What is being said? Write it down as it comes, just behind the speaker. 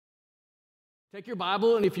Take your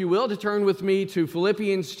Bible, and if you will, to turn with me to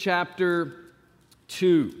Philippians chapter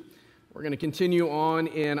 2. We're going to continue on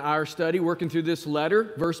in our study, working through this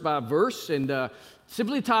letter, verse by verse, and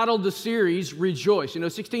simply titled the series, Rejoice.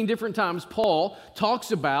 16 different times Paul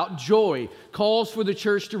talks about joy, calls for the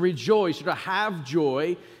church to rejoice, or to have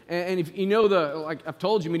joy. And if you know like I've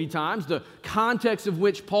told you many times, the context of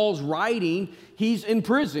which Paul's writing, he's in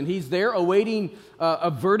prison. He's there awaiting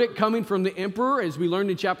a verdict coming from the emperor, as we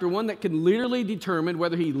learned in chapter 1, that can literally determine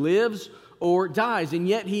whether he lives or dies. And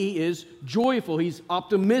yet he is joyful. He's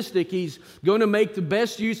optimistic. He's going to make the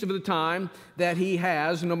best use of the time that he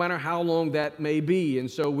has, no matter how long that may be.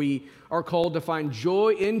 And so we are called to find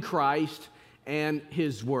joy in Christ and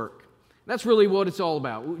his work. That's really what it's all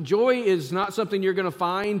about. Joy is not something you're going to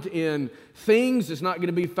find in things. It's not going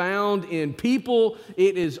to be found in people.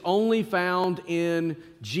 It is only found in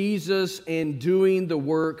Jesus and doing the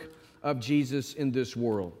work of Jesus in this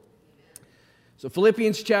world. So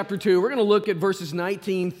Philippians chapter 2, we're going to look at verses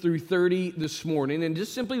 19 through 30 this morning, and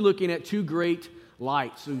just simply looking at two great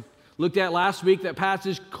lights. We looked at last week that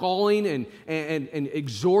passage calling and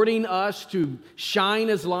exhorting us to shine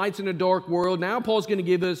as lights in a dark world. Now Paul's going to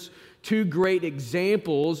give us two great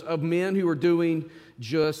examples of men who are doing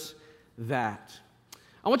just that.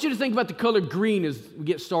 I want you to think about the color green as we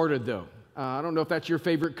get started, though. I don't know if that's your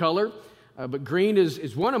favorite color, but green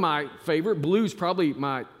is one of my favorite. Blue's probably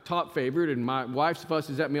my top favorite, and my wife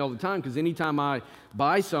fusses at me all the time because anytime I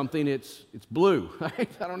buy something, it's blue. I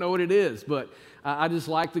don't know what it is, but I just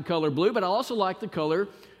like the color blue, but I also like the color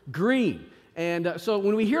green. And so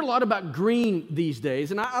when we hear a lot about green these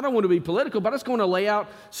days, and I don't want to be political, but I just want to lay out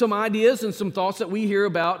some ideas and some thoughts that we hear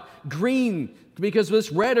about green, because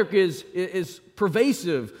this rhetoric is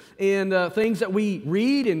pervasive in things that we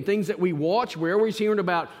read and things that we watch. We're always hearing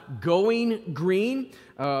about going green.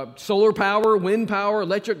 Solar power, wind power,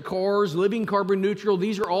 electric cars, living carbon neutral.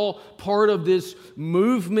 These are all part of this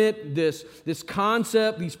movement, this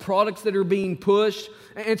concept, these products that are being pushed.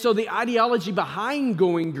 And so the ideology behind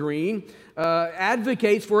going green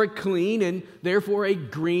advocates for a clean and therefore a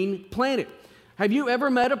green planet. Have you ever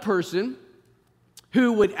met a person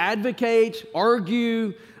who would advocate,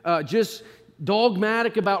 argue, just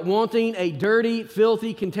dogmatic about wanting a dirty,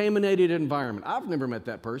 filthy, contaminated environment? I've never met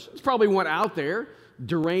that person. There's probably one out there,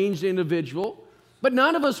 deranged individual. But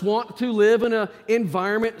none of us want to live in an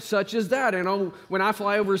environment such as that. And when I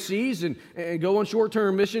fly overseas and go on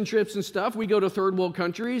short-term mission trips and stuff, we go to third world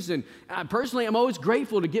countries. And personally, I'm always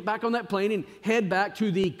grateful to get back on that plane and head back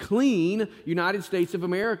to the clean United States of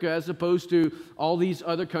America, as opposed to all these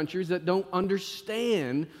other countries that don't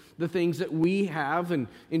understand the things that we have and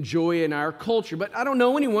enjoy in our culture. But I don't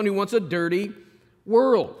know anyone who wants a dirty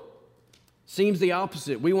world. Seems the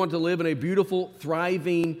opposite. We want to live in a beautiful,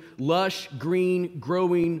 thriving, lush, green,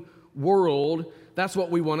 growing world. That's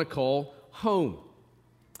what we want to call home.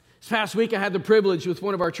 This past week, I had the privilege with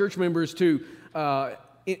one of our church members to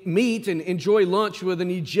meet and enjoy lunch with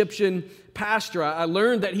an Egyptian pastor. I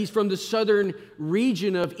learned that he's from the southern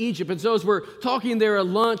region of Egypt. And so as we're talking there at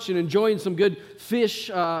lunch and enjoying some good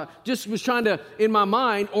fish, just was trying to, in my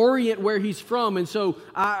mind, orient where he's from. And so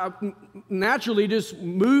I naturally just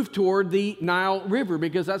moved toward the Nile River,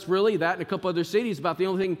 because that's really, that and a couple other cities, about the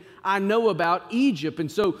only thing I know about Egypt.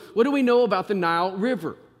 And so what do we know about the Nile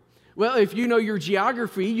River? Well, if you know your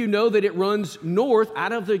geography, you know that it runs north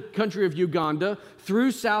out of the country of Uganda,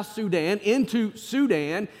 through South Sudan, into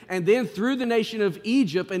Sudan, and then through the nation of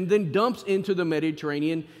Egypt, and then dumps into the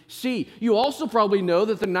Mediterranean Sea. You also probably know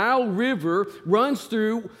that the Nile River runs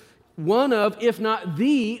through one of, if not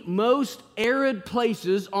the most arid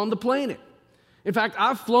places on the planet. In fact,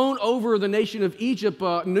 I've flown over the nation of Egypt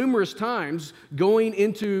numerous times, going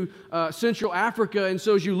into Central Africa. And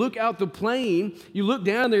so as you look out the plain, you look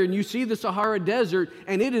down there and you see the Sahara Desert,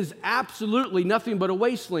 and it is absolutely nothing but a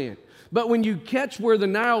wasteland. But when you catch where the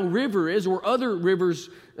Nile River is, or other rivers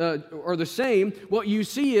are the same, what you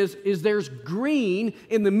see is there's green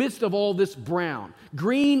in the midst of all this brown.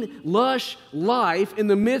 Green, lush life in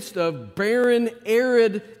the midst of barren,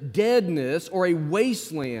 arid deadness, or a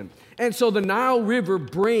wasteland. And so the Nile River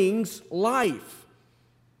brings life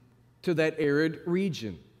to that arid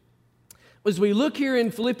region. As we look here in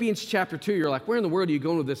Philippians chapter 2, you're like, where in the world are you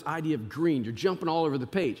going with this idea of green? You're jumping all over the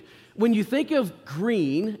page. When you think of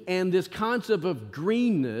green and this concept of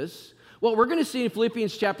greenness, what we're going to see in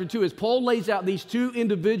Philippians chapter 2 is Paul lays out these two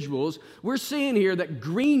individuals. We're seeing here that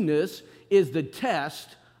greenness is the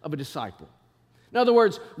test of a disciple. In other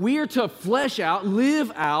words, we are to flesh out,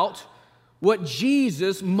 live out what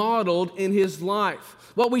Jesus modeled in his life.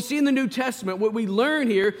 What we see in the New Testament, what we learn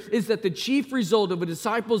here is that the chief result of a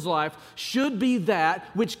disciple's life should be that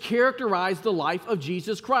which characterized the life of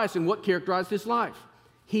Jesus Christ. And what characterized his life?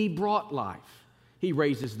 He brought life. He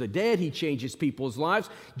raises the dead. He changes people's lives.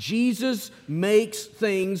 Jesus makes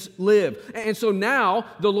things live. And so now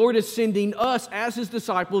the Lord is sending us as his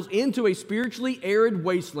disciples into a spiritually arid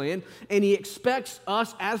wasteland, and he expects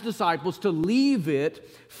us as disciples to leave it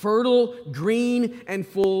fertile, green, and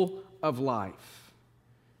full of life.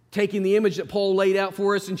 Taking the image that Paul laid out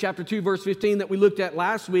for us in chapter 2, verse 15 that we looked at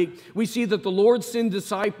last week, we see that the Lord sent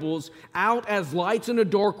disciples out as lights in a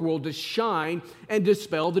dark world to shine and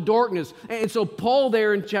dispel the darkness. And so Paul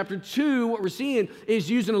there in chapter 2, what we're seeing is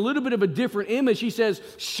using a little bit of a different image. He says,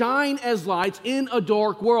 shine as lights in a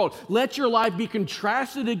dark world. Let your life be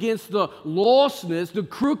contrasted against the lostness, the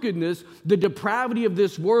crookedness, the depravity of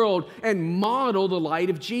this world, and model the light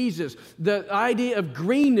of Jesus. The idea of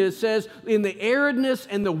greenness says in the aridness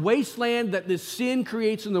and the wasteland that this sin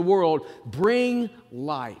creates in the world, bring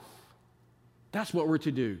life. That's what we're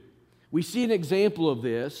to do. We see an example of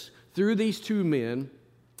this through these two men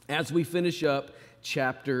as we finish up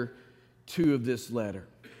chapter 2 of this letter.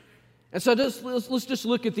 And so let's just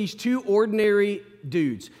look at these two ordinary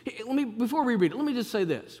dudes. Before we read it, let me just say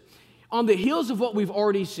this. On the heels of what we've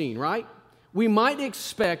already seen, right? We might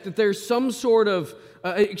expect that there's some sort of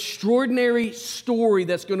extraordinary story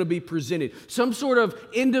that's going to be presented. Some sort of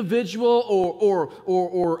individual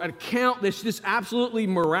or account that's just absolutely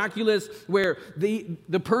miraculous, where the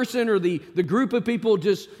person or the group of people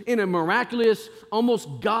just in a miraculous, almost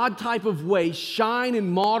God type of way shine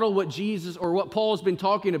and model what Jesus or what Paul has been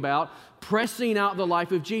talking about, pressing out the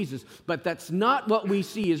life of Jesus. But that's not what we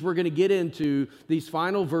see as we're going to get into these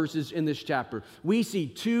final verses in this chapter. We see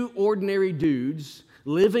two ordinary dudes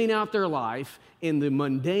living out their life in the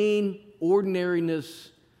mundane ordinariness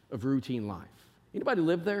of routine life. Anybody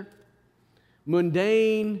live there?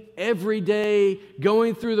 Mundane, everyday,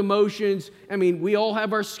 going through the motions. I mean, we all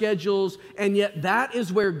have our schedules, and yet that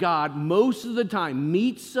is where God most of the time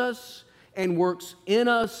meets us and works in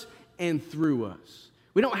us and through us.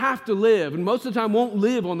 We don't have to live, and most of the time won't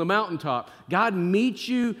live on the mountaintop. God meets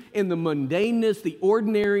you in the mundaneness, the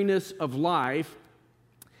ordinariness of life,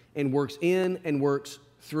 and works in and works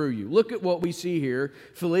through you. Look at what we see here.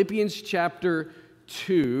 Philippians chapter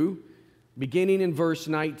 2, beginning in verse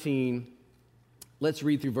 19. Let's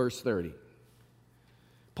read through verse 30.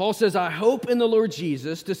 Paul says, I hope in the Lord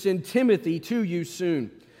Jesus to send Timothy to you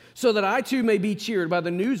soon, so that I too may be cheered by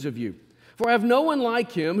the news of you. For I have no one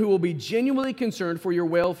like him who will be genuinely concerned for your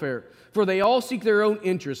welfare, for they all seek their own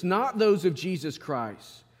interests, not those of Jesus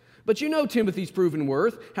Christ. But you know Timothy's proven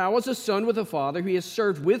worth, how as a son with a father he has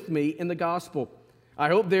served with me in the gospel. I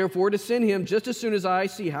hope, therefore, to send him just as soon as I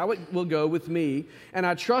see how it will go with me, and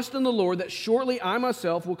I trust in the Lord that shortly I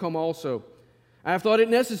myself will come also. I have thought it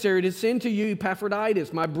necessary to send to you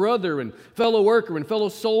Epaphroditus, my brother and fellow worker and fellow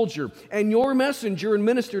soldier, and your messenger and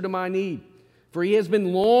minister to my need. For he has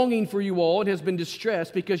been longing for you all and has been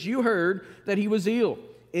distressed because you heard that he was ill.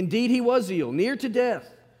 Indeed, he was ill, near to death.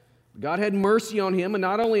 God had mercy on him, and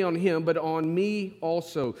not only on him, but on me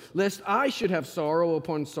also, lest I should have sorrow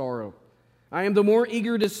upon sorrow. I am the more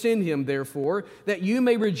eager to send him, therefore, that you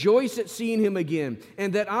may rejoice at seeing him again,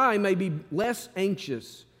 and that I may be less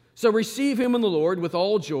anxious. So receive him in the Lord with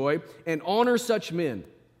all joy, and honor such men.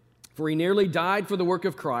 For he nearly died for the work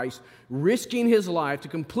of Christ, risking his life to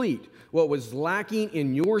complete what was lacking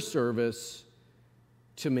in your service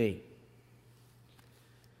to me.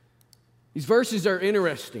 These verses are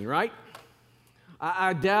interesting, right?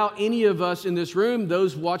 I doubt any of us in this room,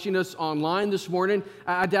 those watching us online this morning,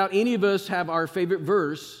 I doubt any of us have our favorite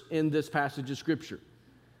verse in this passage of Scripture.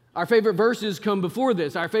 Our favorite verses come before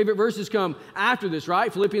this. Our favorite verses come after this,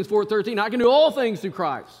 right? Philippians 4:13, I can do all things through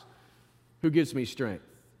Christ who gives me strength.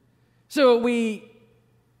 So we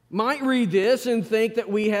might read this and think that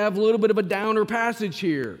we have a little bit of a downer passage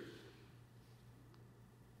here.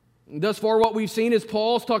 Thus far, what we've seen is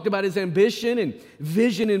Paul's talked about his ambition and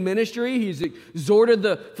vision in ministry. He's exhorted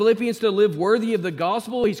the Philippians to live worthy of the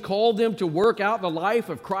gospel. He's called them to work out the life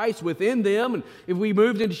of Christ within them. And if we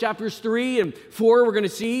moved into chapters 3 and 4, we're going to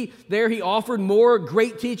see there he offered more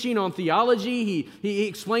great teaching on theology. He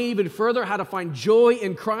explained even further how to find joy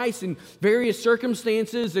in Christ in various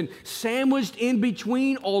circumstances. And sandwiched in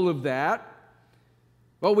between all of that,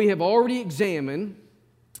 what we have already examined,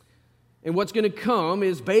 and what's going to come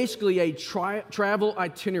is basically a travel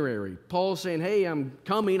itinerary. Paul's saying, hey, I'm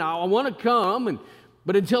coming. I want to come,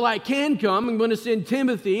 But until I can come, I'm going to send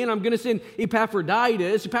Timothy, and I'm going to send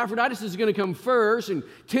Epaphroditus. Epaphroditus is going to come first, and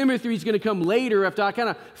Timothy is going to come later after I kind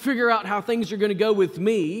of figure out how things are going to go with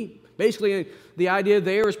me. Basically, the idea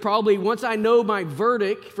there is probably once I know my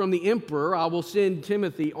verdict from the emperor, I will send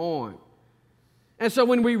Timothy on. And so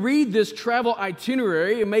when we read this travel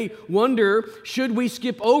itinerary, you may wonder, should we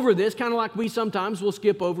skip over this? Kind of like we sometimes will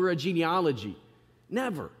skip over a genealogy.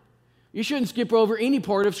 Never. You shouldn't skip over any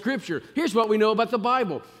part of Scripture. Here's what we know about the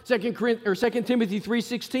Bible. 2 Timothy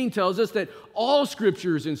 3:16 tells us that all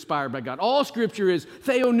Scripture is inspired by God. All Scripture is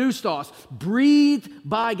theopneustos, breathed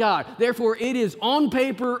by God. Therefore, it is on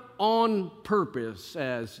paper, on purpose,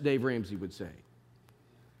 as Dave Ramsey would say.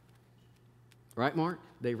 Right, Mark?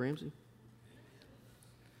 Dave Ramsey?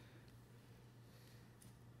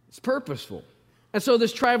 It's purposeful. And so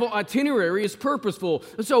this travel itinerary is purposeful.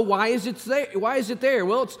 And so why is it there? Why is it there?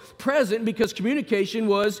 Well, it's present because communication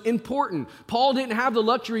was important. Paul didn't have the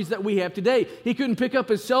luxuries that we have today. He couldn't pick up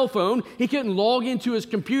his cell phone. He couldn't log into his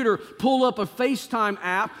computer, pull up a FaceTime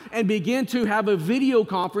app, and begin to have a video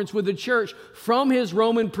conference with the church from his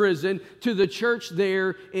Roman prison to the church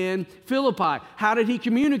there in Philippi. How did he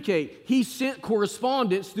communicate? He sent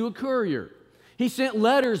correspondence through a courier. He sent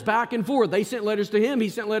letters back and forth. They sent letters to him. He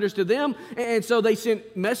sent letters to them. And so they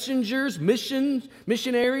sent messengers,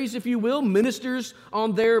 missionaries, if you will, ministers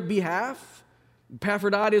on their behalf.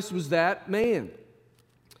 Epaphroditus was that man.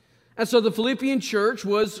 And so the Philippian church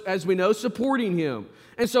was, as we know, supporting him.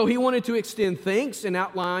 And so he wanted to extend thanks and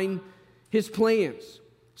outline his plans.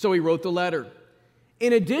 So he wrote the letter.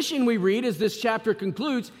 In addition, we read, as this chapter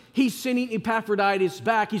concludes, he's sending Epaphroditus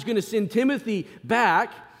back. He's going to send Timothy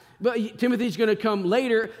back. But Timothy's going to come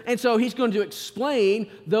later, and so he's going to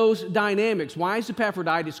explain those dynamics. Why is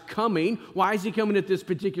Epaphroditus coming? Why is he coming at this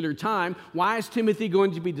particular time? Why is Timothy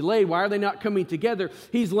going to be delayed? Why are they not coming together?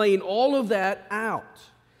 He's laying all of that out.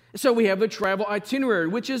 So we have the travel itinerary,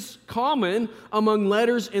 which is common among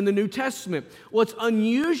letters in the New Testament. What's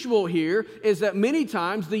unusual here is that many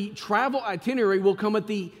times the travel itinerary will come at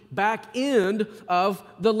the back end of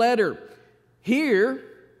the letter. Here,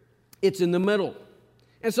 it's in the middle.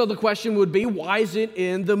 And so the question would be, why is it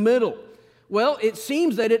in the middle? Well, it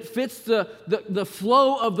seems that it fits the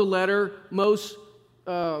flow of the letter most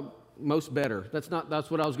better.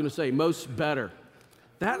 That's what I was going to say, most better.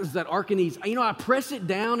 That is that Archimedes. I press it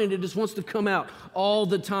down and it just wants to come out all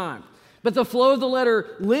the time. But the flow of the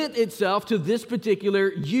letter lent itself to this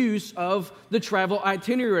particular use of the travel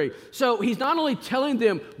itinerary. So he's not only telling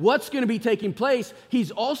them what's going to be taking place,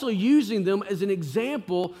 he's also using them as an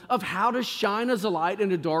example of how to shine as a light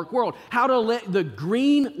in a dark world, how to let the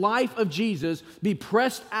green life of Jesus be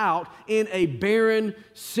pressed out in a barren,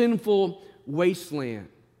 sinful wasteland.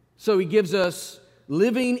 So he gives us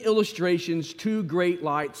living illustrations, two great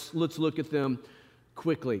lights. Let's look at them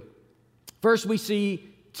quickly. First, we see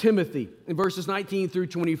Timothy in verses 19 through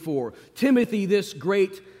 24. Timothy, this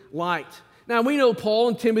great light. Now, we know Paul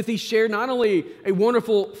and Timothy shared not only a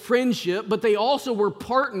wonderful friendship, but they also were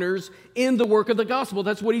partners in the work of the gospel.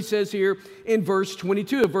 That's what he says here in verse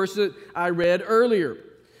 22, a verse that I read earlier.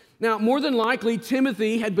 Now, more than likely,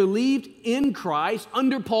 Timothy had believed in Christ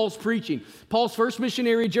under Paul's preaching. Paul's first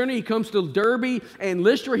missionary journey, he comes to Derbe and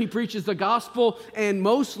Lystra. He preaches the gospel, and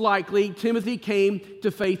most likely, Timothy came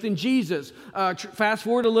to faith in Jesus. Fast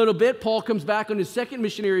forward a little bit, Paul comes back on his second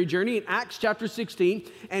missionary journey in Acts chapter 16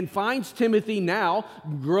 and finds Timothy now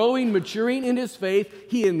growing, maturing in his faith.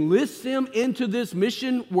 He enlists him into this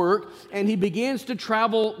mission work, and he begins to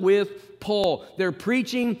travel with Paul. They're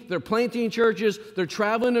preaching, they're planting churches, they're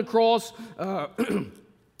traveling across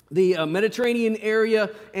the Mediterranean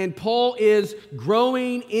area, and Paul is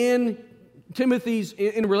growing in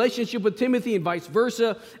relationship with Timothy and vice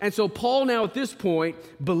versa. And so Paul now at this point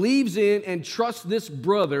believes in and trusts this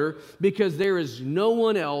brother because there is no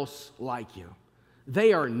one else like him.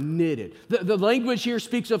 They are knitted. The language here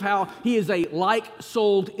speaks of how he is a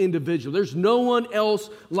like-souled individual. There's no one else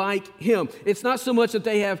like him. It's not so much that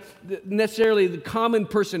they have necessarily the common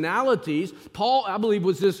personalities. Paul, I believe,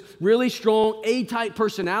 was this really strong A-type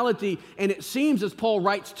personality, and it seems as Paul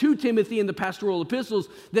writes to Timothy in the pastoral epistles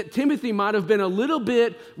that Timothy might have been a little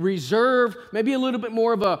bit reserved, maybe a little bit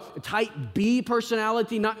more of a type B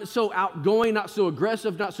personality, not so outgoing, not so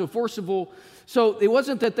aggressive, not so forceful. So it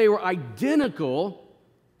wasn't that they were identical,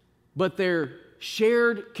 but their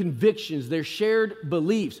shared convictions, their shared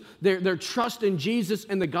beliefs, their trust in Jesus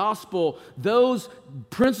and the gospel, those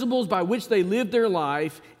principles by which they lived their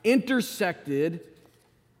life intersected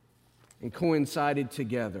and coincided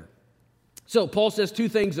together. So Paul says two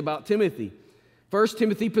things about Timothy. First,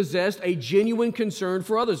 Timothy possessed a genuine concern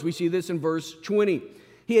for others. We see this in verse 20.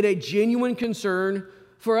 He had a genuine concern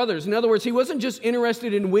for others. In other words, he wasn't just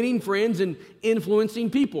interested in winning friends and influencing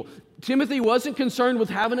people. Timothy wasn't concerned with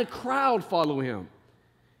having a crowd follow him.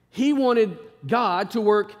 He wanted God to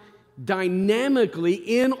work dynamically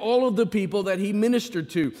in all of the people that he ministered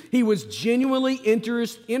to. He was genuinely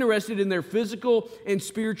interested in their physical and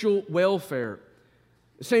spiritual welfare.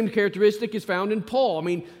 The same characteristic is found in Paul. I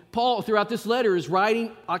mean, Paul, throughout this letter, is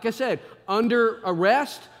writing, like I said, under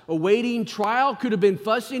arrest, awaiting trial, could have been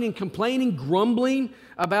fussing and complaining, grumbling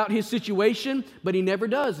about his situation, but he never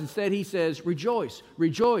does. Instead, he says, rejoice,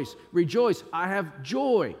 rejoice, rejoice. I have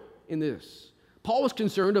joy in this. Paul was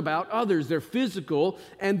concerned about others, their physical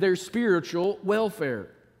and their spiritual welfare.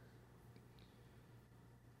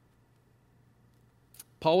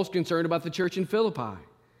 Paul was concerned about the church in Philippi.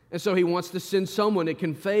 And so he wants to send someone to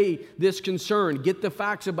convey this concern, get the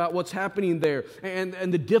facts about what's happening there and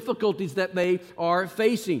the difficulties that they are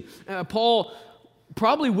facing. Paul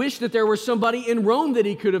probably wished that there was somebody in Rome that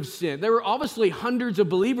he could have sent. There were obviously hundreds of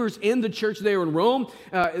believers in the church there in Rome.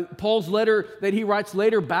 Paul's letter that he writes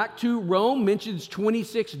later back to Rome mentions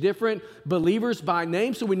 26 different believers by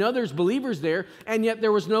name. So we know there's believers there, and yet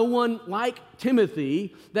there was no one like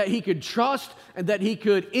Timothy that he could trust and that he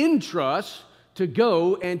could entrust to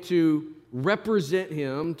go and to represent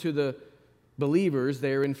him to the believers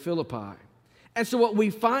there in Philippi. And so what we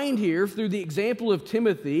find here through the example of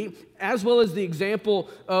Timothy, as well as the example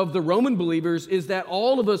of the Roman believers, is that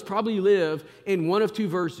all of us probably live in one of two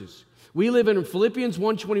verses. We live in Philippians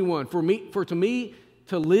 1:21, for to me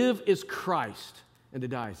to live is Christ and to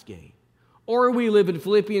die is gain. Or we live in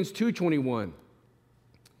Philippians 2:21,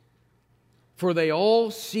 for they all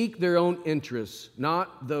seek their own interests,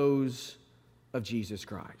 not those of Jesus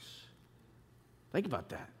Christ. Think about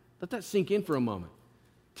that. Let that sink in for a moment.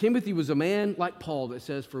 Timothy was a man like Paul that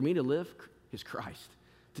says, for me to live is Christ,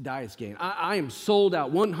 to die is gain. I am sold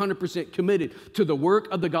out, 100% committed to the work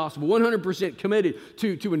of the gospel, 100% committed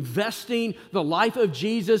to investing the life of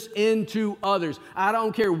Jesus into others. I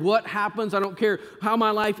don't care what happens. I don't care how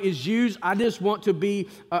my life is used. I just want to be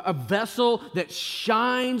a vessel that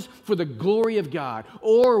shines for the glory of God.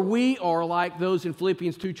 Or we are like those in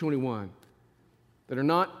Philippians 2:21 that are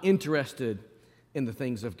not interested in the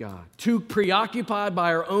things of God, too preoccupied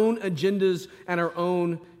by our own agendas and our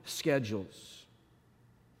own schedules.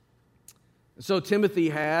 So Timothy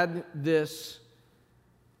had this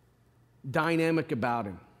dynamic about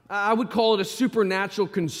him. I would call it a supernatural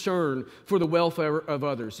concern for the welfare of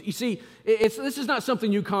others. You see, this is not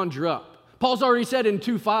something you conjure up. Paul's already said in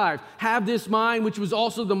 2:5, have this mind which was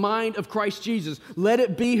also the mind of Christ Jesus. Let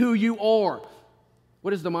it be who you are.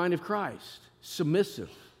 What is the mind of Christ? Submissive.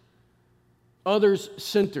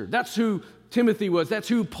 Others-centered. That's who Timothy was. That's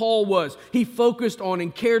who Paul was. He focused on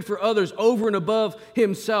and cared for others over and above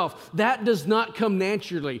himself. That does not come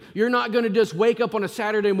naturally. You're not going to just wake up on a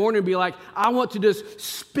Saturday morning and be like, I want to just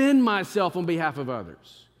spend myself on behalf of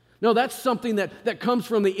others. No, that's something that comes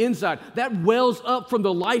from the inside. That wells up from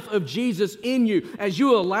the life of Jesus in you. As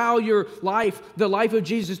you allow your life, the life of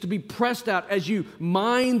Jesus, to be pressed out, as you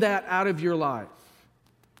mine that out of your life.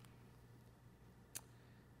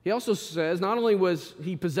 He also says not only was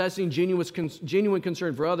he possessing genuine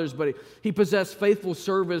concern for others, but he possessed faithful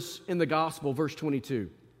service in the gospel, verse 22.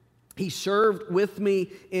 He served with me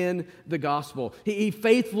in the gospel. He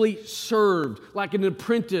faithfully served like an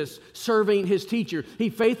apprentice serving his teacher. He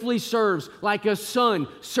faithfully serves like a son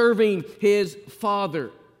serving his father.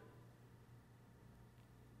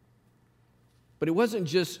 But it wasn't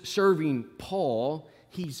just serving Paul.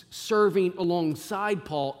 He's serving alongside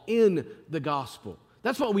Paul in the gospel.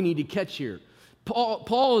 That's what we need to catch here.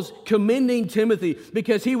 Paul is commending Timothy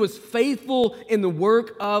because he was faithful in the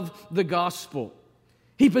work of the gospel.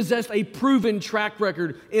 He possessed a proven track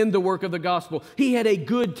record in the work of the gospel. He had a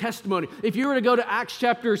good testimony. If you were to go to Acts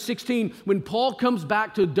chapter 16, when Paul comes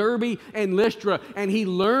back to Derbe and Lystra and he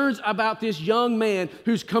learns about this young man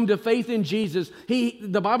who's come to faith in Jesus,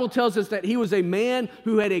 the Bible tells us that he was a man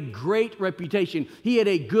who had a great reputation. He had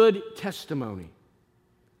a good testimony.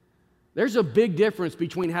 There's a big difference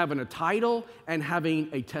between having a title and having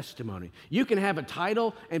a testimony. You can have a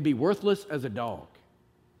title and be worthless as a dog.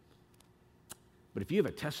 But if you have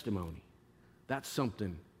a testimony, that's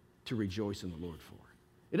something to rejoice in the Lord for.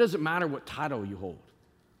 It doesn't matter what title you hold.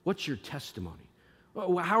 What's your testimony?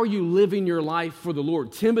 How are you living your life for the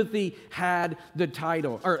Lord? Timothy had the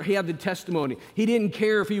title, or he had the testimony. He didn't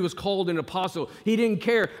care if he was called an apostle. He didn't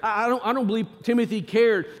care. I don't believe Timothy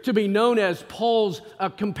cared to be known as Paul's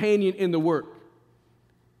companion in the work.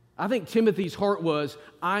 I think Timothy's heart was,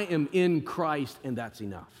 I am in Christ and that's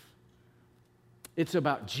enough. It's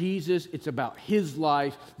about Jesus. It's about his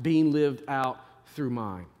life being lived out through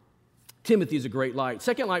mine. Timothy is a great light.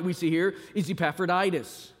 Second light we see here is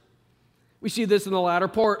Epaphroditus. We see this in the latter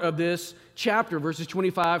part of this chapter, verses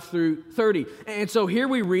 25 through 30. And so here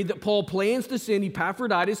we read that Paul plans to send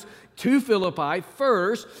Epaphroditus to Philippi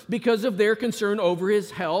first because of their concern over his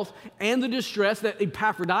health and the distress that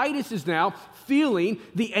Epaphroditus is now feeling,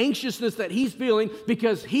 the anxiousness that he's feeling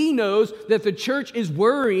because he knows that the church is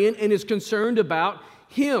worrying and is concerned about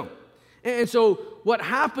him. And so what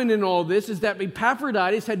happened in all this is that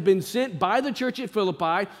Epaphroditus had been sent by the church at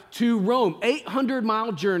Philippi to Rome,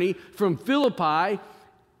 800-mile journey from Philippi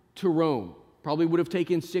to Rome. Probably would have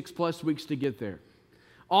taken 6+ weeks to get there.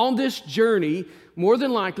 On this journey, more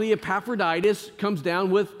than likely, Epaphroditus comes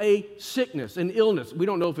down with a sickness, an illness. We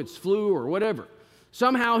don't know if it's flu or whatever.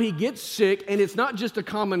 Somehow he gets sick, and it's not just a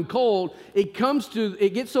common cold. It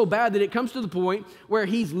gets so bad that it comes to the point where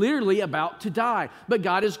he's literally about to die. But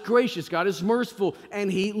God is gracious, God is merciful, and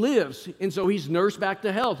he lives. And so he's nursed back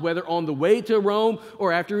to health, whether on the way to Rome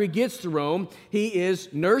or after he gets to Rome. He is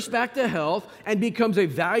nursed back to health and becomes a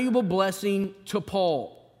valuable blessing to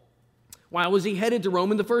Paul. Why was he headed to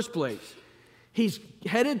Rome in the first place? He's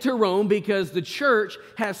headed to Rome because the church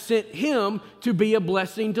has sent him to be a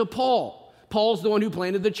blessing to Paul. Paul's the one who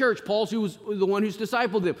planted the church. Paul's the one who's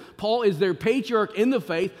discipled them. Paul is their patriarch in the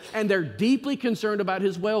faith, and they're deeply concerned about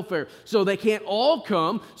his welfare. So they can't all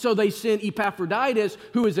come, so they send Epaphroditus,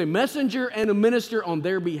 who is a messenger and a minister on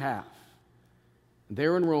their behalf.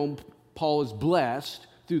 There in Rome, Paul is blessed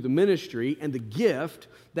through the ministry and the gift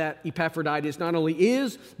that Epaphroditus not only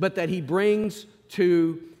is, but that he brings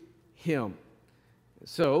to him.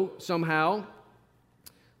 So somehow,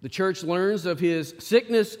 the church learns of his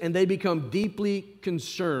sickness, and they become deeply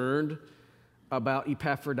concerned about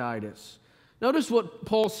Epaphroditus. Notice what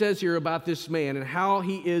Paul says here about this man and how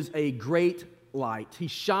he is a great light. He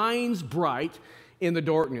shines bright in the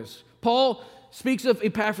darkness. Paul speaks of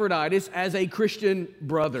Epaphroditus as a Christian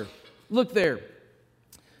brother. Look there,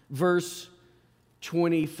 verse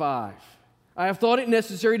 25. I have thought it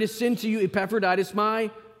necessary to send to you Epaphroditus, my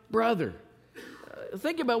brother.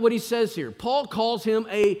 Think about what he says here. Paul calls him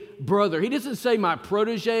a brother. He doesn't say my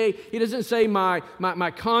protege. He doesn't say my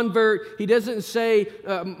convert. He doesn't say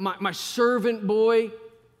my servant boy.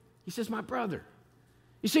 He says my brother.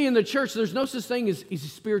 You see, in the church, there's no such thing as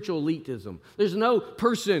spiritual elitism. There's no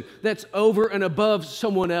person that's over and above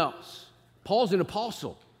someone else. Paul's an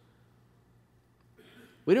apostle.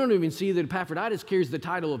 We don't even see that Epaphroditus carries the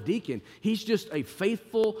title of deacon. He's just a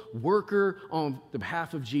faithful worker on the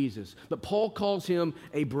behalf of Jesus. But Paul calls him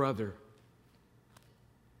a brother.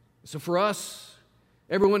 So for us,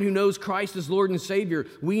 everyone who knows Christ as Lord and Savior,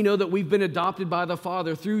 we know that we've been adopted by the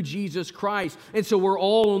Father through Jesus Christ. And so we're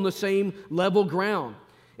all on the same level ground.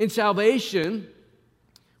 In salvation,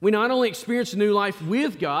 we not only experience a new life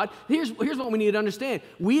with God, here's what we need to understand.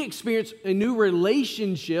 We experience a new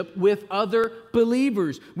relationship with other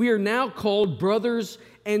believers. We are now called brothers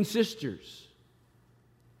and sisters.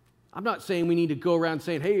 I'm not saying we need to go around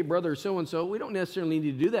saying, hey, brother so-and-so. We don't necessarily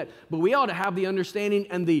need to do that. But we ought to have the understanding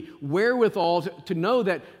and the wherewithal to know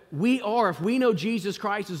that if we know Jesus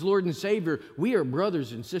Christ as Lord and Savior, we are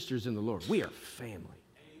brothers and sisters in the Lord. We are family.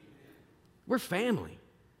 We're family.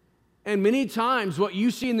 And many times what you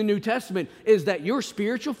see in the New Testament is that your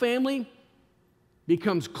spiritual family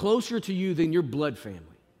becomes closer to you than your blood family.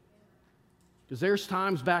 Because there's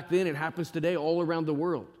times back then, it happens today all around the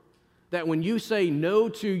world, that when you say no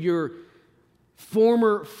to your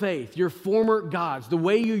former faith, your former gods, the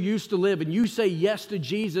way you used to live, and you say yes to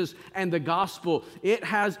Jesus and the gospel, it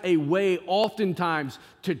has a way oftentimes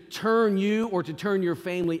to turn you or to turn your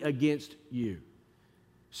family against you.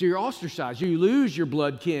 So you're ostracized. You lose your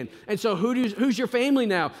blood kin. And so who's your family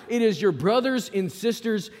now? It is your brothers and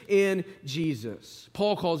sisters in Jesus.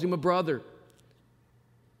 Paul calls him a brother.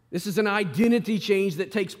 This is an identity change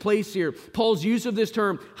that takes place here. Paul's use of this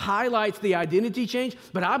term highlights the identity change,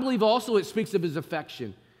 but I believe also it speaks of his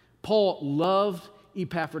affection. Paul loved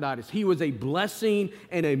Epaphroditus. He was a blessing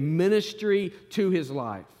and a ministry to his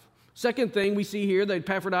life. Second thing we see here, that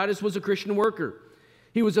Epaphroditus was a Christian worker.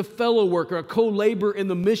 He was a fellow worker, a co-laborer in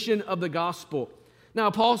the mission of the gospel.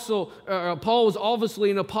 Now, Paul was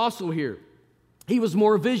obviously an apostle here. He was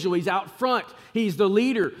more visual. He's out front. He's the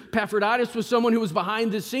leader. Epaphroditus was someone who was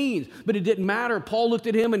behind the scenes, but it didn't matter. Paul looked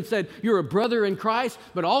at him and said, you're a brother in Christ,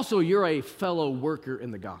 but also you're a fellow worker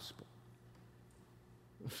in the gospel.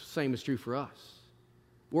 Same is true for us.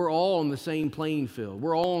 We're all on the same playing field.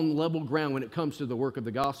 We're all on level ground when it comes to the work of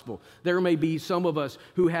the gospel. There may be some of us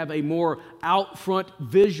who have a more out front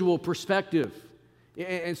visual perspective.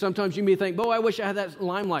 And sometimes you may think, I wish I had that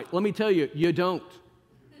limelight. Let me tell you, you don't.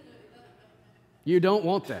 You don't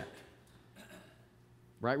want that.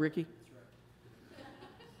 Right, Ricky?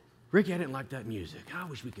 Ricky, I didn't like that music. I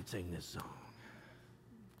wish we could sing this song.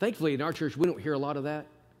 Thankfully, in our church, we don't hear a lot of that.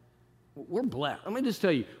 We're blessed. Let me just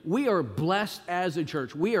tell you, we are blessed as a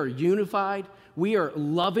church. We are unified. We are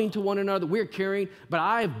loving to one another. We're caring. But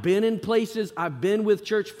I have been in places. I've been with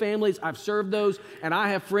church families. I've served those. And I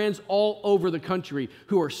have friends all over the country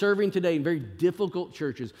who are serving today in very difficult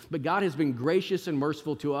churches. But God has been gracious and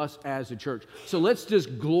merciful to us as a church. So let's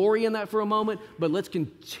just glory in that for a moment. But let's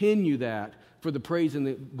continue that for the praise and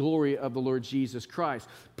the glory of the Lord Jesus Christ.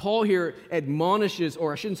 Paul here admonishes,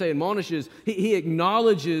 or I shouldn't say admonishes, he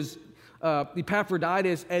acknowledges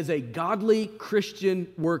Epaphroditus as a godly Christian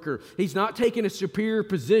worker. He's not taking a superior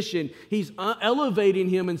position. He's elevating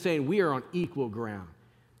him and saying, we are on equal ground.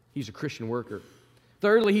 He's a Christian worker.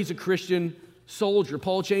 Thirdly, he's a Christian soldier.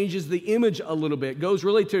 Paul changes the image a little bit, goes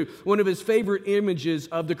really to one of his favorite images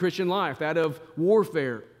of the Christian life, that of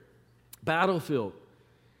warfare, battlefield.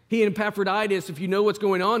 He and Epaphroditus, if you know what's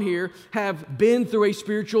going on here, have been through a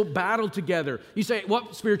spiritual battle together. You say,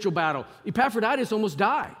 what spiritual battle? Epaphroditus almost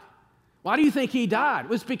died. Why do you think he died?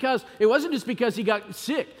 It wasn't just because he got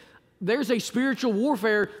sick. There's a spiritual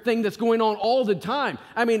warfare thing that's going on all the time.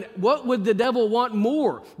 I mean, what would the devil want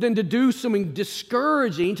more than to do something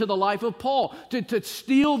discouraging to the life of Paul, to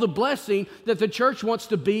steal the blessing that the church wants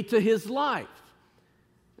to be to his life?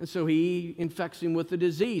 And so he infects him with the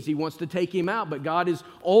disease. He wants to take him out, but God is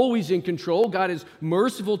always in control. God is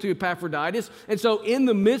merciful to Epaphroditus. And so in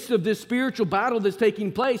the midst of this spiritual battle that's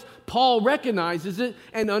taking place, Paul recognizes it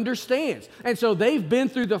and understands. And so they've been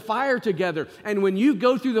through the fire together. And when you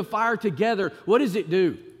go through the fire together, what does it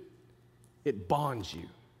do? It bonds you.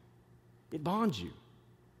 It bonds you.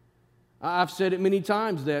 I've said it many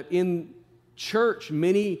times that in church,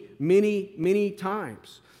 many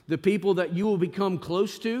times, the people that you will become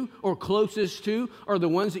close to or closest to are the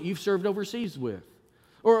ones that you've served overseas with,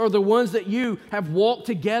 or the ones that you have walked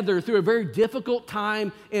together through a very difficult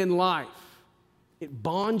time in life. It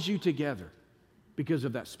bonds you together because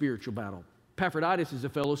of that spiritual battle. Epaphroditus is a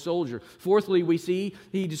fellow soldier. Fourthly, we see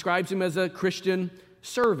he describes him as a Christian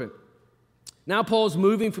servant. Now Paul's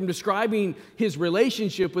moving from describing his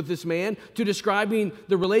relationship with this man to describing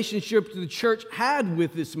the relationship the church had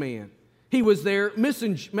with this man. He was their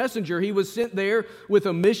messenger. He was sent there with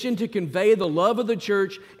a mission to convey the love of the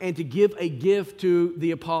church and to give a gift to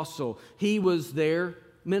the apostle. He was their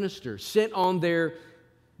minister, sent on their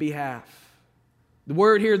behalf. The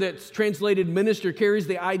word here that's translated minister carries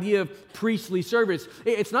the idea of priestly service.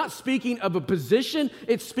 It's not speaking of a position,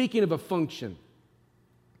 it's speaking of a function.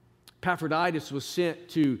 Epaphroditus was sent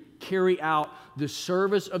to carry out the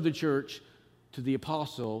service of the church to the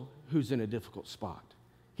apostle who's in a difficult spot.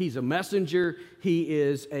 He's a messenger. He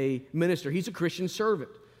is a minister. He's a Christian servant.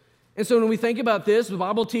 And so when we think about this, the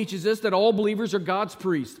Bible teaches us that all believers are God's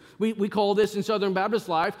priests. We call this in Southern Baptist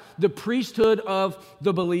life the priesthood of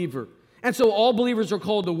the believer. And so all believers are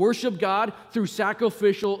called to worship God through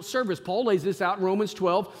sacrificial service. Paul lays this out in Romans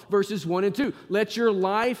 12, verses 1 and 2. Let your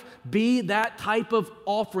life be that type of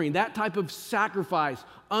offering, that type of sacrifice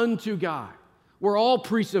unto God. We're all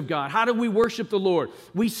priests of God. How do we worship the Lord?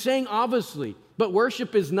 We sing, obviously. But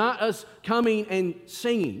worship is not us coming and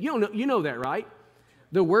singing. You know that, right?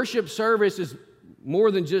 The worship service is more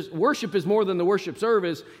than worship is more than the worship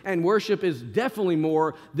service, and worship is definitely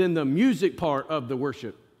more than the music part of the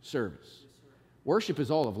worship service. Worship is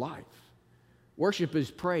all of life. Worship is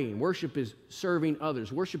praying. Worship is serving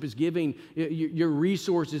others. Worship is giving your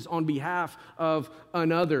resources on behalf of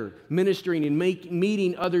another, ministering and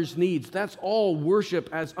meeting others' needs. That's all worship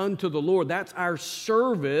as unto the Lord. That's our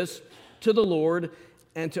service to the Lord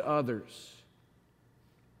and to others.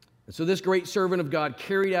 And so this great servant of God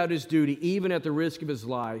carried out his duty even at the risk of his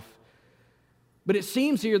life. But it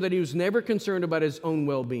seems here that he was never concerned about his own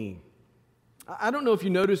well-being. I don't know if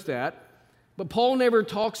you noticed that, but Paul never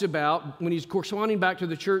talks about, when he's corresponding back to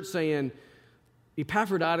the church, saying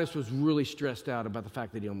Epaphroditus was really stressed out about the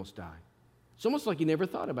fact that he almost died. It's almost like he never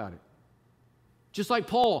thought about it. Just like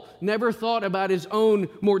Paul never thought about his own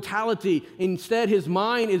mortality. Instead, his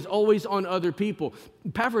mind is always on other people.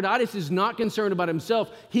 Epaphroditus is not concerned about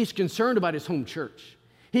himself. He's concerned about his home church.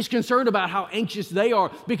 He's concerned about how anxious they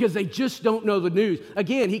are because they just don't know the news.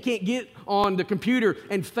 Again, he can't get on the computer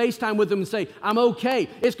and FaceTime with them and say, I'm okay.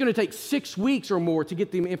 It's going to take 6 weeks or more to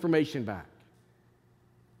get the information back.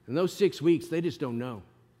 In those 6 weeks, they just don't know.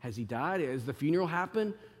 Has he died? Has the funeral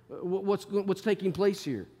happened? What's taking place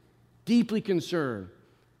here? Deeply concerned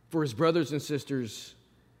for his brothers and sisters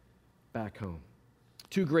back home.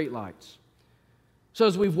 Two great lights. So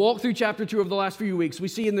as we've walked through chapter 2 over the last few weeks, we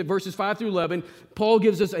see in the verses 5 through 11, Paul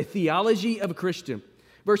gives us a theology of a Christian.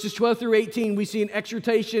 Verses 12 through 18, we see an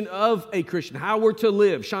exhortation of a Christian, how we're to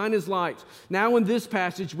live, shine as lights. Now in this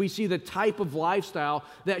passage, we see the type of lifestyle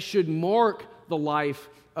that should mark the life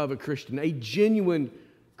of a Christian, a genuine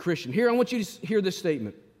Christian. Here, I want you to hear this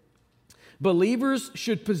statement. Believers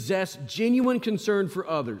should possess genuine concern for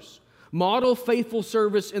others, model faithful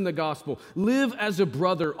service in the gospel, live as a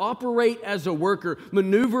brother, operate as a worker,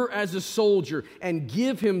 maneuver as a soldier, and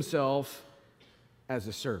give himself as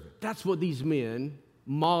a servant. That's what these men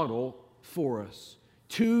model for us.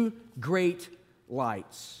 Two great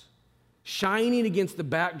lights shining against the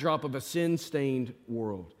backdrop of a sin-stained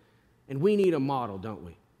world. And we need a model, don't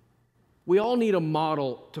we? We all need a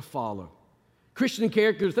model to follow. Christian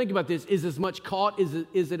character, think about this, is as much caught as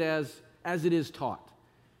it is taught.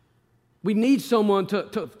 We need someone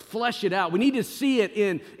to flesh it out. We need to see it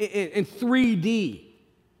in 3D,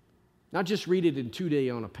 not just read it in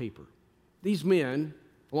 2D on a paper. These men,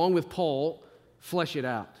 along with Paul, flesh it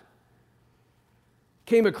out.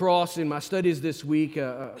 Came across in my studies this week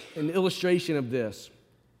an illustration of this.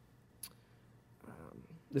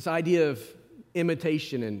 This idea of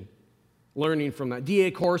imitation and learning from that. D.A.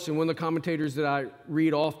 Carson, one of the commentators that I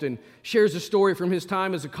read often, shares a story from his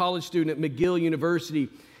time as a college student at McGill University.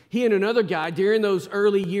 He and another guy, during those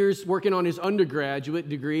early years working on his undergraduate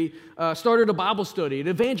degree, started a Bible study, an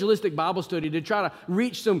evangelistic Bible study to try to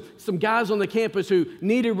reach some guys on the campus who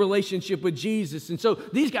need a relationship with Jesus. And so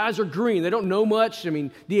these guys are green. They don't know much. I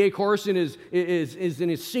mean, D.A. Carson is in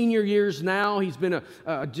his senior years now. He's been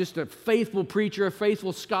just a faithful preacher, a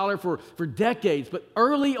faithful scholar for decades. But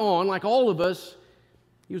early on, like all of us,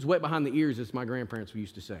 he was wet behind the ears, as my grandparents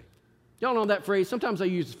used to say. Y'all know that phrase? Sometimes I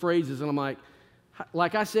use phrases and I'm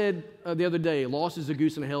like I said the other day, lost as a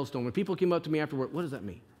goose in a hailstorm. When people came up to me afterward, what does that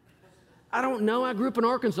mean? I don't know. I grew up in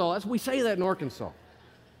Arkansas. We say that in Arkansas.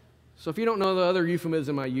 So if you don't know the other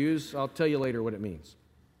euphemism I use, I'll tell you later what it means.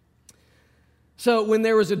 So when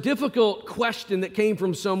there was a difficult question that came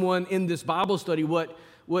from someone in this Bible study, what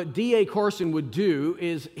D.A. Carson would do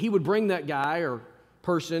is he would bring that guy or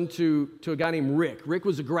person to a guy named Rick. Rick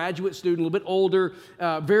was a graduate student, a little bit older,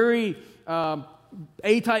 very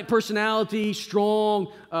A-type personality,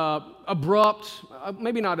 strong, abrupt,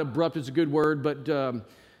 maybe not abrupt is a good word, but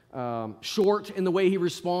short in the way he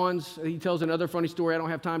responds. He tells another funny story I don't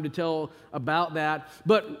have time to tell about that.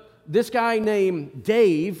 But this guy named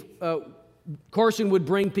Dave, Carson would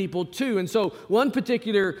bring people to. And so one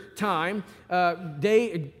particular time,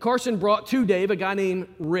 Carson brought to Dave a guy named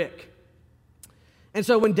Rick. And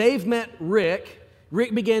so when Dave met Rick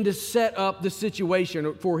began to set up the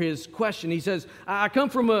situation for his question. He says, I come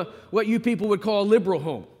from what you people would call a liberal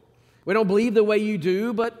home. We don't believe the way you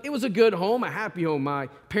do, but it was a good home, a happy home. My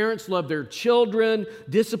parents loved their children,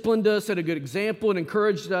 disciplined us, set a good example, and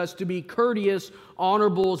encouraged us to be courteous,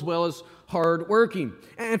 honorable, as well as hardworking.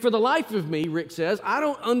 And for the life of me, Rick says, I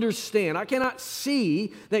don't understand. I cannot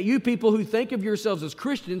see that you people who think of yourselves as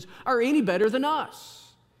Christians are any better than us.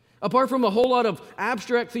 Apart from a whole lot of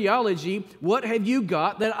abstract theology, what have you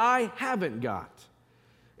got that I haven't got?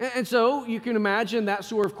 And so you can imagine that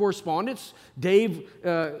sort of correspondence. Dave,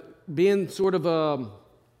 being sort of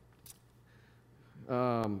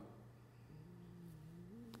a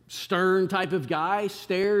stern type of guy,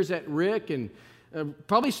 stares at Rick and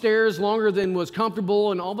probably stares longer than was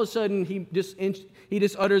comfortable, and all of a sudden he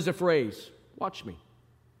just utters a phrase, "Watch me.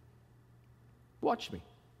 Watch me."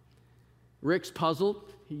 Rick's puzzled.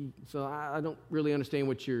 So I don't really understand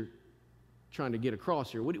what you're trying to get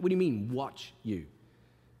across here. What do you mean, watch you?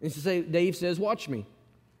 And so Dave says, watch me.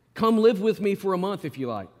 Come live with me for a month if you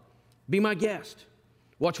like. Be my guest.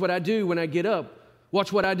 Watch what I do when I get up.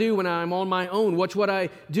 Watch what I do when I'm on my own. Watch what I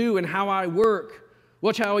do and how I work.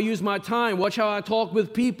 Watch how I use my time. Watch how I talk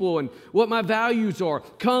with people and what my values are.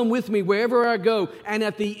 Come with me wherever I go. And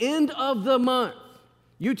at the end of the month,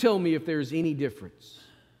 you tell me if there's any difference.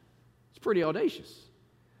 It's pretty audacious.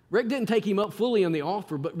 Rick didn't take him up fully on the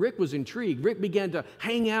offer, but Rick was intrigued. Rick began to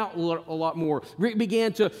hang out a lot more. Rick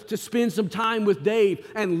began to spend some time with Dave.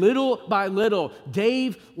 And little by little,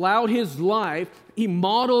 Dave allowed his life. He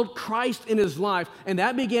modeled Christ in his life, and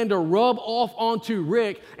that began to rub off onto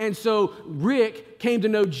Rick. And so Rick came to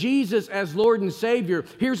know Jesus as Lord and Savior.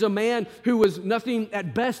 Here's a man who was nothing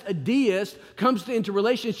at best a deist, comes into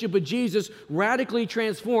relationship with Jesus, radically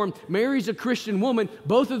transformed, marries a Christian woman.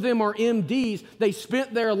 Both of them are MDs. They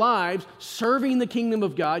spent their lives serving the kingdom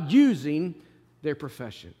of God using their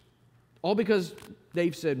profession. All because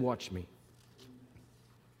Dave said, watch me.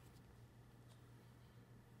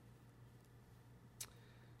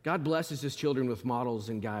 God blesses His children with models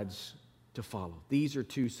and guides to follow. These are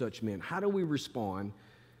two such men. How do we respond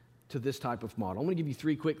to this type of model. I'm going to give you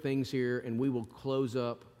 3 quick things here, and we will close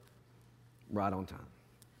up right on time.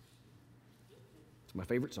 It's my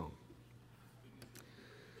favorite song.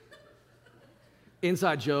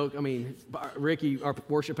 Inside joke, Ricky, our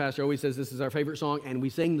worship pastor, always says this is our favorite song, and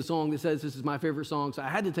we sing the song that says this is my favorite song, so I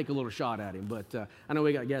had to take a little shot at him, but I know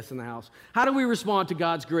we got guests in the house. How do we respond to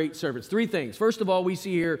God's great servants? 3 things. First of all, we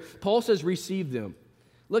see here, Paul says receive them.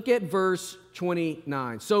 Look at verse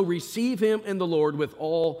 29. So receive him in the Lord with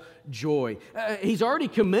all joy. He's already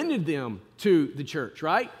commended them to the church,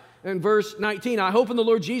 right? In verse 19, I hope in the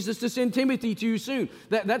Lord Jesus to send Timothy to you soon.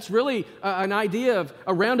 That's really an idea of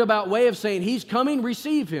a roundabout way of saying he's coming,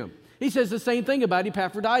 receive him. He says the same thing about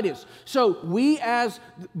Epaphroditus. So we as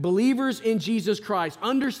believers in Jesus Christ,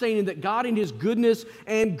 understanding that God in his goodness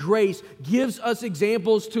and grace gives us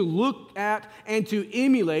examples to look at and to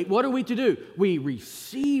emulate, what are we to do? We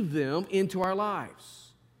receive them into our lives.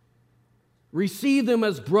 Receive them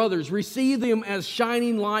as brothers. Receive them as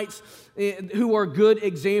shining lights who are good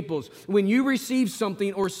examples. When you receive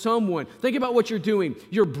something or someone, think about what you're doing.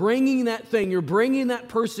 You're bringing that thing, you're bringing that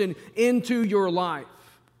person into your life.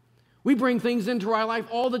 We bring things into our life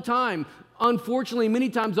all the time. Unfortunately, many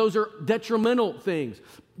times those are detrimental things.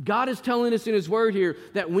 God is telling us in his word here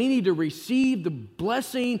that we need to receive the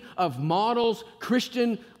blessing of models,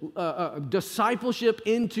 Christian discipleship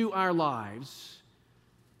into our lives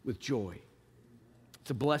with joy. It's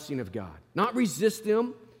a blessing of God. Not resist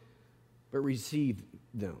them, but receive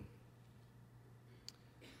them.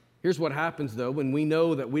 Here's what happens, though, when we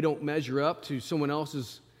know that we don't measure up to someone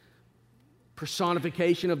else's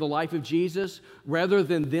personification of the life of Jesus, rather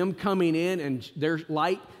than them coming in and their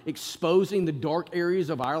light exposing the dark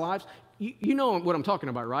areas of our lives. You know what I'm talking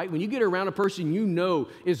about, right? When you get around a person you know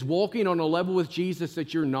is walking on a level with Jesus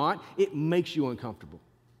that you're not, it makes you uncomfortable.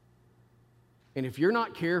 And if you're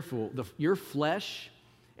not careful, your flesh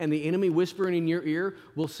and the enemy whispering in your ear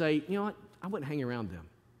will say, you know what, I wouldn't hang around them.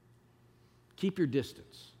 Keep your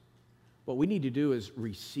distance. What we need to do is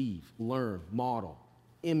receive, learn, model,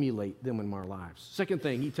 emulate them in our lives. Second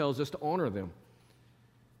thing, he tells us to honor them.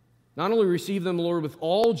 Not only receive them, Lord, with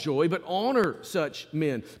all joy, but honor such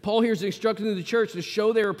men. Paul here is instructing the church to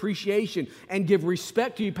show their appreciation and give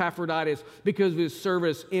respect to Epaphroditus because of his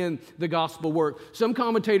service in the gospel work. Some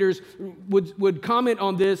commentators would comment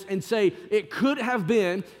on this and say it could have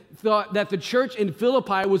been thought that the church in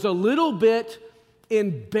Philippi was a little bit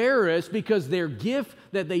embarrassed because their gift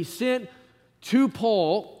that they sent to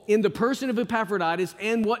Paul in the person of Epaphroditus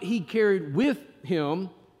and what he carried with him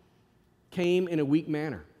came in a weak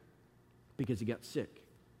manner, because he got sick.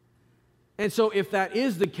 And so if that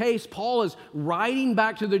is the case, Paul is writing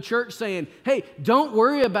back to the church saying, hey, don't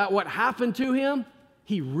worry about what happened to him.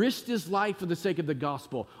 He risked his life for the sake of the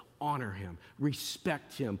gospel. Honor him,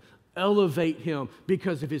 respect him, elevate him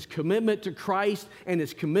because of his commitment to Christ and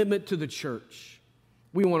his commitment to the church.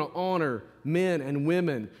 We want to honor men and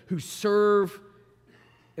women who serve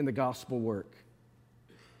in the gospel work.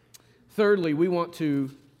 Thirdly, we want to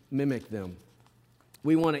mimic them.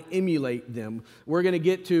 We want to emulate them. We're going to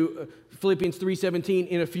get to Philippians 3:17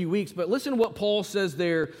 in a few weeks, but listen to what Paul says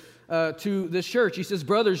there to this church. He says,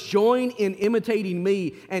 brothers, join in imitating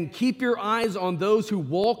me and keep your eyes on those who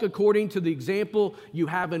walk according to the example you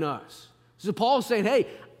have in us. So Paul's saying, hey,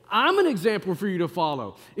 I'm an example for you to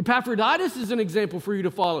follow. Epaphroditus is an example for you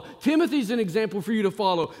to follow. Timothy's an example for you to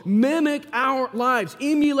follow. Mimic our lives.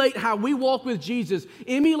 Emulate how we walk with Jesus.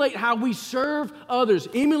 Emulate how we serve others.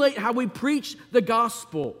 Emulate how we preach the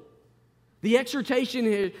gospel. The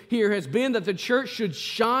exhortation here has been that the church should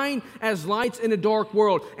shine as lights in a dark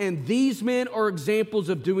world, and these men are examples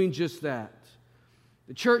of doing just that.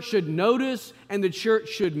 The church should notice, and the church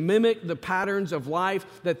should mimic the patterns of life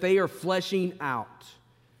that they are fleshing out.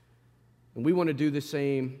 And we want to do the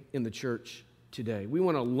same in the church today. We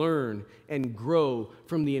want to learn and grow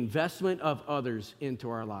from the investment of others into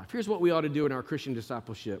our life. Here's what we ought to do in our Christian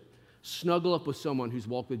discipleship. Snuggle up with someone who's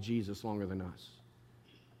walked with Jesus longer than us.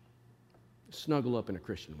 Snuggle up in a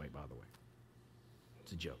Christian way, by the way.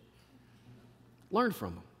 It's a joke. Learn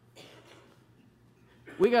from them.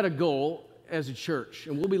 We got a goal as a church,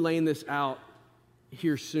 and we'll be laying this out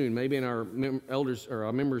here soon, maybe in our elders or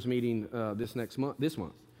our members meeting this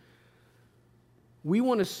month. We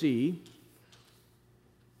want to see,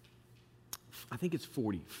 I think it's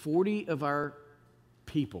 40 of our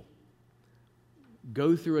people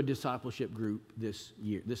go through a discipleship group this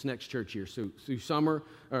year, this next church year, so through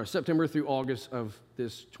September through August of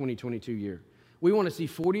this 2022 year. We want to see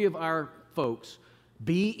 40 of our folks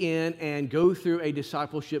be in and go through a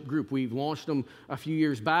discipleship group. We've launched them a few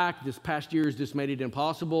years back. This past year has just made it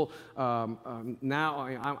impossible.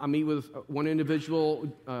 Now I meet with one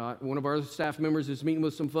individual. One of our other staff members is meeting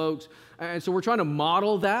with some folks. And so we're trying to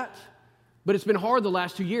model that. But it's been hard the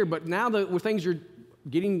last 2 years. But now that things are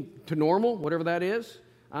getting to normal, whatever that is,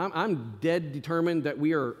 I'm dead determined that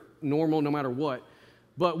we are normal no matter what.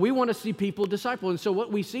 But we want to see people disciple. And so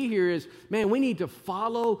what we see here is, man, we need to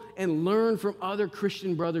follow and learn from other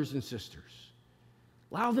Christian brothers and sisters.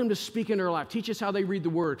 Allow them to speak in their life. Teach us how they read the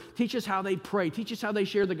Word. Teach us how they pray. Teach us how they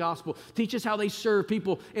share the gospel. Teach us how they serve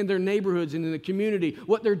people in their neighborhoods and in the community,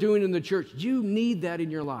 what they're doing in the church. You need that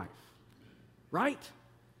in your life, right?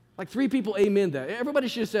 Like 3 people amen that. Everybody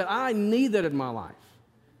should have said, I need that in my life.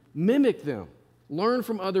 Mimic them. Learn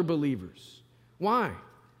from other believers. Why?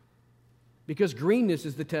 Because greenness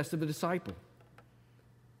is the test of a disciple.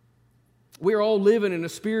 We are all living in a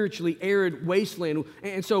spiritually arid wasteland,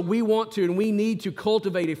 and so we want to and we need to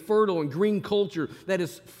cultivate a fertile and green culture that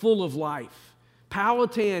is full of life.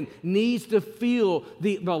 Powhatan needs to feel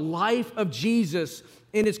the life of Jesus,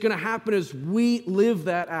 and it's going to happen as we live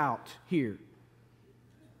that out here.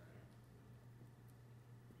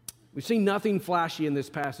 We see nothing flashy in this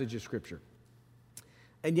passage of Scripture,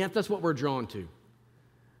 and yet that's what we're drawn to.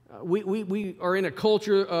 We are in a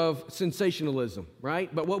culture of sensationalism,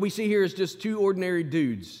 right? But what we see here is just 2 ordinary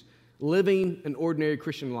dudes living an ordinary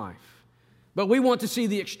Christian life. But we want to see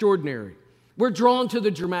the extraordinary. We're drawn to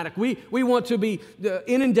the dramatic. We want to be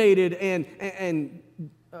inundated and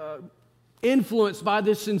influenced by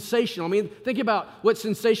this sensational. I mean, think about what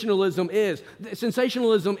sensationalism is.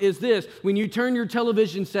 Sensationalism is this: when you turn your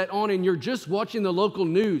television set on and you're just watching the local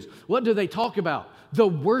news, what do they talk about? The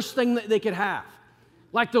worst thing that they could have.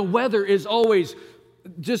 Like the weather is always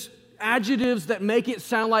just adjectives that make it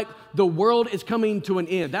sound like the world is coming to an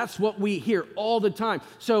end. That's what we hear all the time.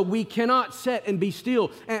 So we cannot sit and be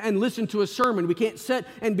still and listen to a sermon. We can't sit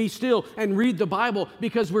and be still and read the Bible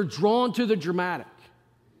because we're drawn to the dramatic.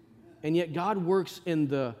 And yet God works in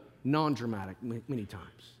the non-dramatic many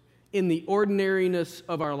times, in the ordinariness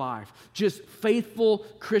of our life, just faithful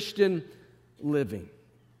Christian living.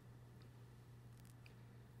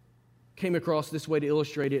 Came across this way to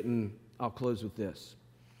illustrate it, and I'll close with this.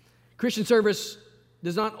 Christian service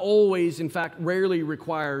does not always, in fact, rarely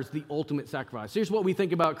requires the ultimate sacrifice. Here's what we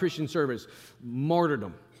think about Christian service: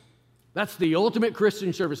 martyrdom. That's the ultimate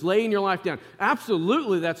Christian service, laying your life down.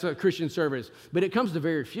 Absolutely, that's a Christian service, but it comes to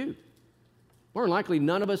very few. More than likely,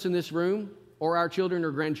 none of us in this room or our children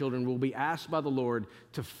or grandchildren will be asked by the Lord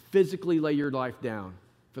to physically lay your life down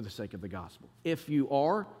for the sake of the gospel. If you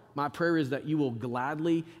are, my prayer is that you will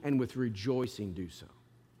gladly and with rejoicing do so.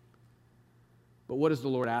 But what does the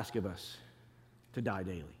Lord ask of us? To die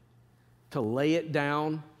daily, to lay it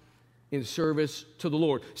down in service to the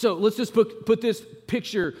Lord. So let's just put this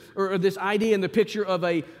picture or this idea in the picture of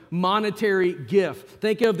a monetary gift.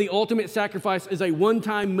 Think of the ultimate sacrifice as a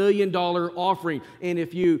one-time $1 million offering. And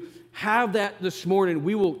if you have that this morning,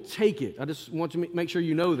 we will take it. I just want to make sure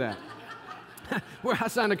you know that. Where I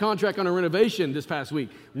signed a contract on a renovation this past week.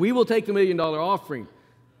 We will take the $1 million offering.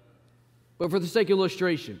 But for the sake of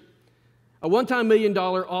illustration, a one-time $1 million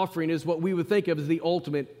offering is what we would think of as the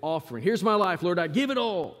ultimate offering. Here's my life, Lord, I give it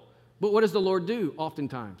all. But what does the Lord do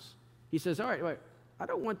oftentimes? He says, all right, wait, I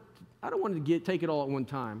don't want to take it all at one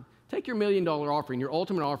time. Take your $1 million offering, your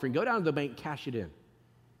ultimate offering, go down to the bank, cash it in.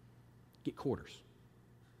 Get quarters.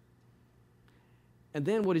 And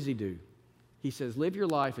then what does he do? He says, live your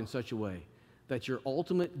life in such a way that your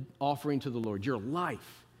ultimate offering to the Lord, your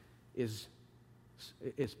life, is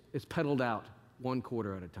peddled out one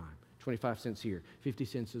quarter at a time. 25 cents here, 50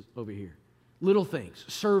 cents over here. Little things,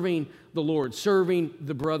 serving the Lord, serving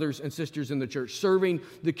the brothers and sisters in the church, serving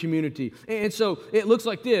the community. And so it looks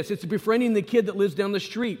like this. It's befriending the kid that lives down the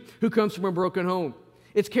street who comes from a broken home.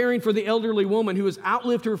 It's caring for the elderly woman who has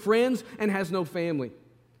outlived her friends and has no family.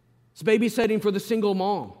 It's babysitting for the single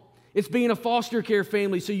mom. It's being a foster care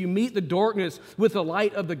family so you meet the darkness with the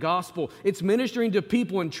light of the gospel. It's ministering to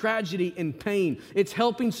people in tragedy and pain. It's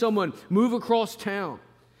helping someone move across town.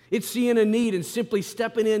 It's seeing a need and simply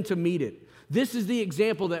stepping in to meet it. This is the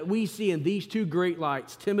example that we see in these 2 great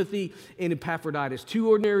lights, Timothy and Epaphroditus, 2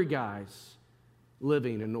 ordinary guys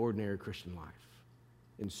living an ordinary Christian life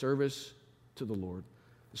in service to the Lord.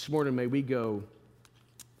 This morning, may we go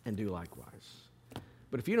and do likewise.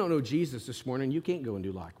 But if you don't know Jesus this morning, you can't go and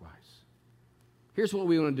do likewise. Here's what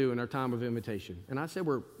we want to do in our time of invitation. And I said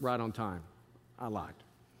we're right on time. I lied.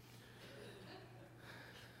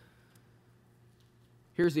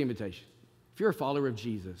 Here's the invitation. If you're a follower of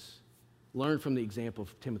Jesus, learn from the example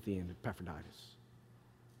of Timothy and Epaphroditus.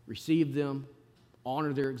 Receive them,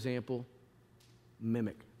 Honor their example.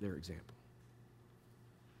 Mimic their example.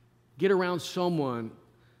 Get around someone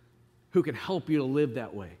who can help you to live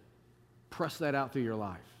that way. Press that out through your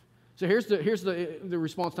life. So here's the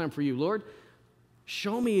response time for you. Lord,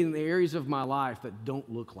 show me in the areas of my life that don't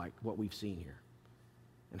look like what we've seen here.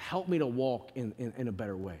 And help me to walk in a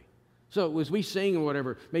better way. So as we sing or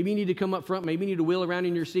whatever, maybe you need to come up front, maybe you need to wheel around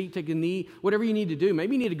in your seat, take a knee, whatever you need to do.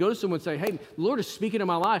 Maybe you need to go to someone and say, hey, the Lord is speaking in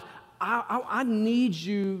my life. I need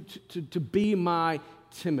you to be my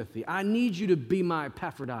Timothy. I need you to be my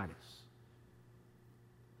Epaphroditus.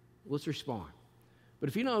 Let's respond. But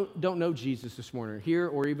if you don't know Jesus this morning, here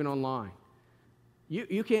or even online,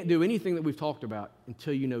 you can't do anything that we've talked about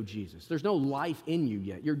until you know Jesus. There's no life in you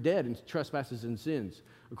yet. You're dead in trespasses and sins,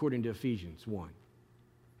 according to Ephesians 1.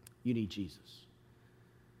 You need Jesus.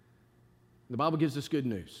 The Bible gives us good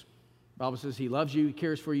news. The Bible says He loves you, He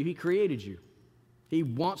cares for you, He created you. He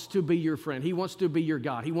wants to be your friend. He wants to be your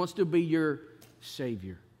God. He wants to be your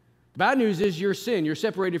Savior. The bad news is your sin. You're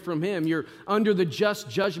separated from Him. You're under the just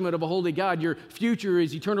judgment of a holy God. Your future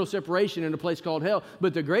is eternal separation in a place called hell.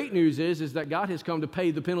 But the great news is that God has come to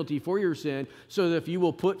pay the penalty for your sin so that if you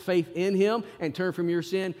will put faith in Him and turn from your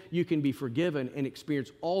sin, you can be forgiven and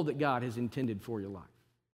experience all that God has intended for your life.